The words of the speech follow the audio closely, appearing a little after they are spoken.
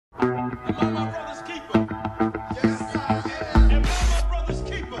Am I my brother's keeper? Yes, I am. Am I my brother's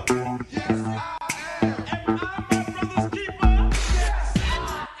keeper? Yes, I am. Am I my brother's keeper? Yes,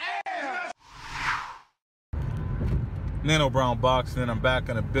 I am. Nino Brown Boxing, I'm back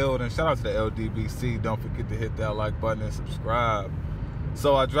in the building. Shout out to the LDBC. Don't forget to hit that like button and subscribe.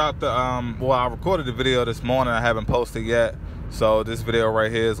 So I dropped the, I recorded the video this morning. I haven't posted yet. So this video right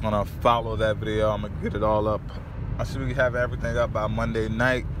here is gonna follow that video. I'm gonna get it all up. I should be having everything up by Monday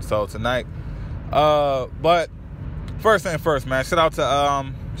night. So tonight. But first thing first, man. Shout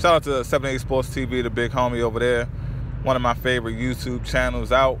out to 78 Sports TV, the big homie over there. One of my favorite YouTube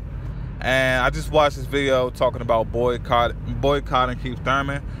channels out. And I just watched this video talking about boycotting Keith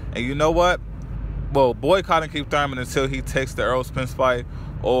Thurman. And you know what? Well, boycotting Keith Thurman until he takes the Errol Spence fight,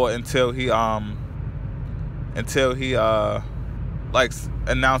 or until he like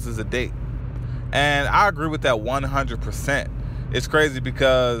announces a date. And I agree with that 100%. It's crazy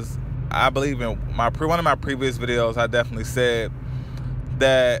because I believe in one of my previous videos, I definitely said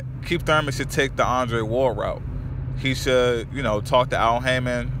that Keith Thurman should take the Andre Ward route. He should, talk to Al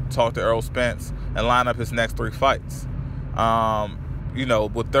Heyman, talk to Errol Spence, and line up his next 3 fights.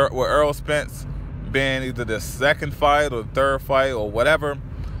 With Errol Spence being either the second fight or the third fight or whatever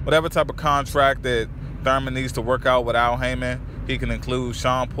type of contract that Thurman needs to work out with Al Heyman, he can include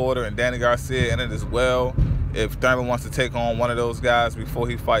Sean Porter and Danny Garcia in it as well. If Thurman wants to take on one of those guys before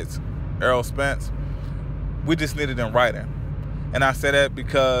he fights Errol Spence, we just need it in writing. And I say that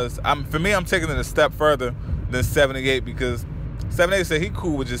because for me, I'm taking it a step further than 78, because 78 said he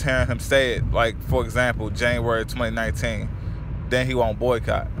cool with just hearing him say it. Like, for example, January 2019, then he won't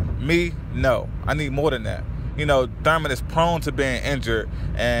boycott. Me, no. I need more than that. Thurman is prone to being injured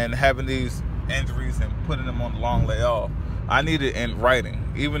and having these injuries and putting them on the long layoff. I need it in writing.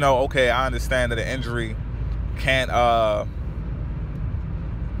 Even though, okay, I understand that the injury can't, the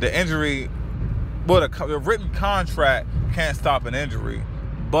written contract can't stop an injury,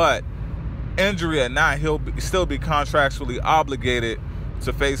 but injury or not, he'll still be contractually obligated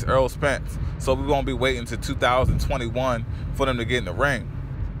to face Errol Spence. So we won't be waiting to 2021 for them to get in the ring.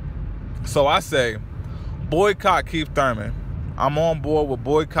 So I say, boycott Keith Thurman. I'm on board with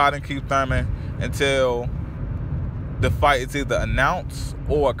boycotting Keith Thurman until the fight is either announced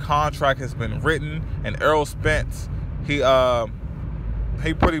or a contract has been written. And Errol Spence, he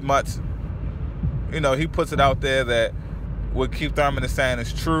pretty much, he puts it out there that what Keith Thurman is saying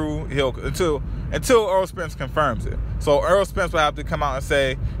is true. Until Errol Spence confirms it. So Errol Spence will have to come out and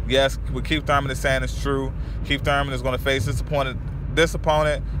say, yes, what Keith Thurman is saying is true. Keith Thurman is going to face this opponent,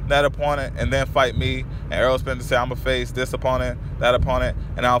 that opponent, and then fight me. And Errol Spence will say, I'm going to face this opponent, that opponent,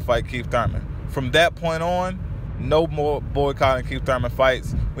 and I'll fight Keith Thurman. From that point on, no more boycotting Keith Thurman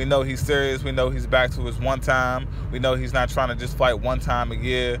fights. We know he's serious. We know he's back to his one time. We know he's not trying to just fight one time a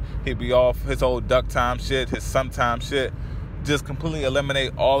year. He'd be off his old duck time shit, his sometime shit. Just completely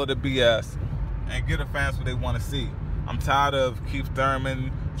eliminate all of the BS and give the fans what they want to see. I'm tired of Keith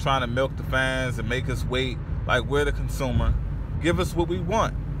Thurman trying to milk the fans and make us wait. Like, we're the consumer. Give us what we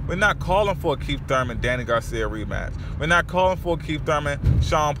want. We're not calling for a Keith Thurman, Danny Garcia rematch. We're not calling for a Keith Thurman,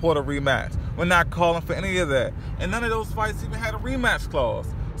 Sean Porter rematch. We're not calling for any of that. And none of those fights even had a rematch clause.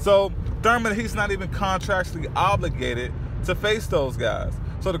 So Thurman, he's not even contractually obligated to face those guys.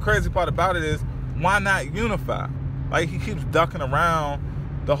 So the crazy part about it is, why not unify? Like, he keeps ducking around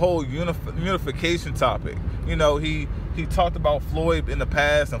the whole unification topic. He talked about Floyd in the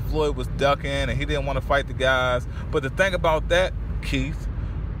past, and Floyd was ducking, and he didn't want to fight the guys. But the thing about that, Keith,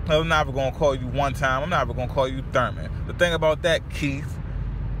 I'm not going to call you one time. I'm not going to call you Thurman. The thing about that, Keith,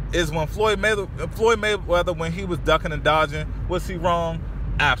 is when Floyd Mayweather, when he was ducking and dodging, was he wrong?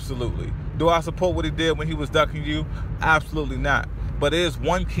 Absolutely. Do I support what he did when he was ducking you? Absolutely not. But there's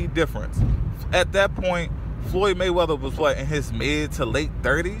one key difference. At that point, Floyd Mayweather was in his mid to late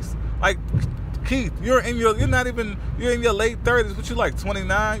 30s. Like, Keith, you're in your late 30s, but you like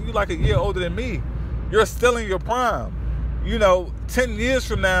 29. You like a year older than me. You're still in your prime. 10 years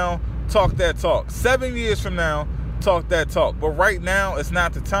from now, talk that talk. 7 years from now, talk that talk. But right now, it's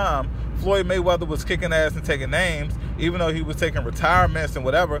not the time. Floyd Mayweather was kicking ass and taking names. Even though he was taking retirements and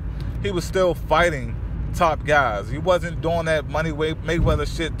whatever, he was still fighting top guys. He wasn't doing that money Mayweather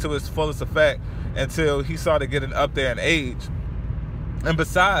shit to its fullest effect until he started getting up there in age. And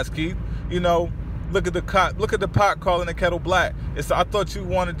besides, Keith, look at the pot calling the kettle black. I thought you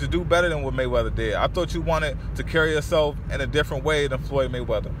wanted to do better than what Mayweather did. I thought you wanted to carry yourself in a different way than Floyd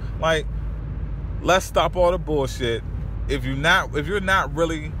Mayweather. Like, let's stop all the bullshit. If you're not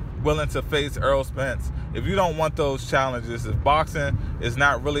really willing to face Errol Spence, if you don't want those challenges, if boxing is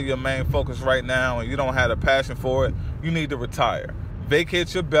not really your main focus right now and you don't have a passion for it, you need to retire.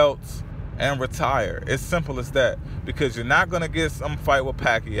 vacate your belts, and retire. It's simple as that. Because you're not going to get some fight with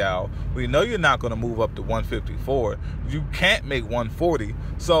Pacquiao. We know you're not going to move up to 154. You can't make 140.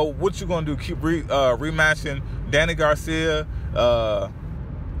 So what you going to do? Keep rematching Danny Garcia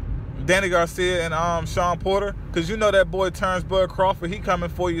and Sean Porter? Because you know that boy Terrence Bud Crawford, he coming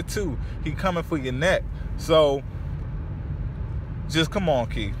for you too. He coming for your neck. So just come on,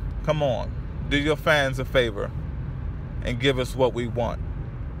 Keith. Come on. Do your fans a favor and give us what we want.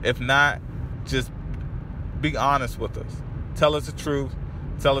 If not, just be honest with us. Tell us the truth.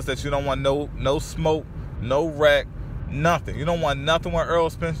 Tell us that you don't want no smoke, no wreck, nothing. You don't want nothing with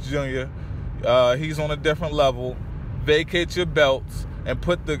Earl Spence Jr. He's on a different level. Vacate your belts and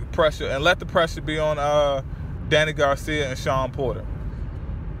put the pressure, and let the pressure be on Danny Garcia and Sean Porter.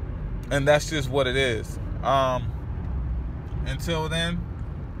 And that's just what it is. Until then,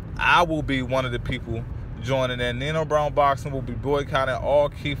 I will be one of the people joining in. Nino Brown Boxing will be boycotting all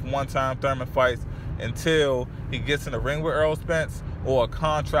Keith one-time Thurman fights until he gets in the ring with Earl Spence or a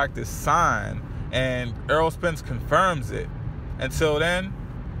contract is signed and Earl Spence confirms it. Until then,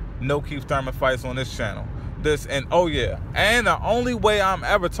 no Keith Thurman fights on this channel. And the only way I'm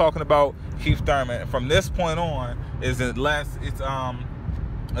ever talking about Keith Thurman from this point on is unless it's a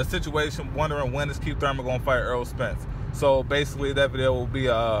situation wondering when is Keith Thurman going to fight Earl Spence. So basically that video will be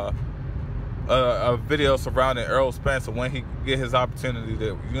a video surrounding Earl Spence and when he get his opportunity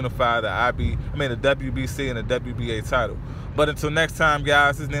to unify the WBC and the WBA title. But until next time,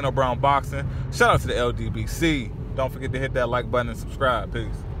 guys, this is Nino Brown Boxing. Shout out to the LDBC. Don't forget to hit that like button and subscribe. Peace.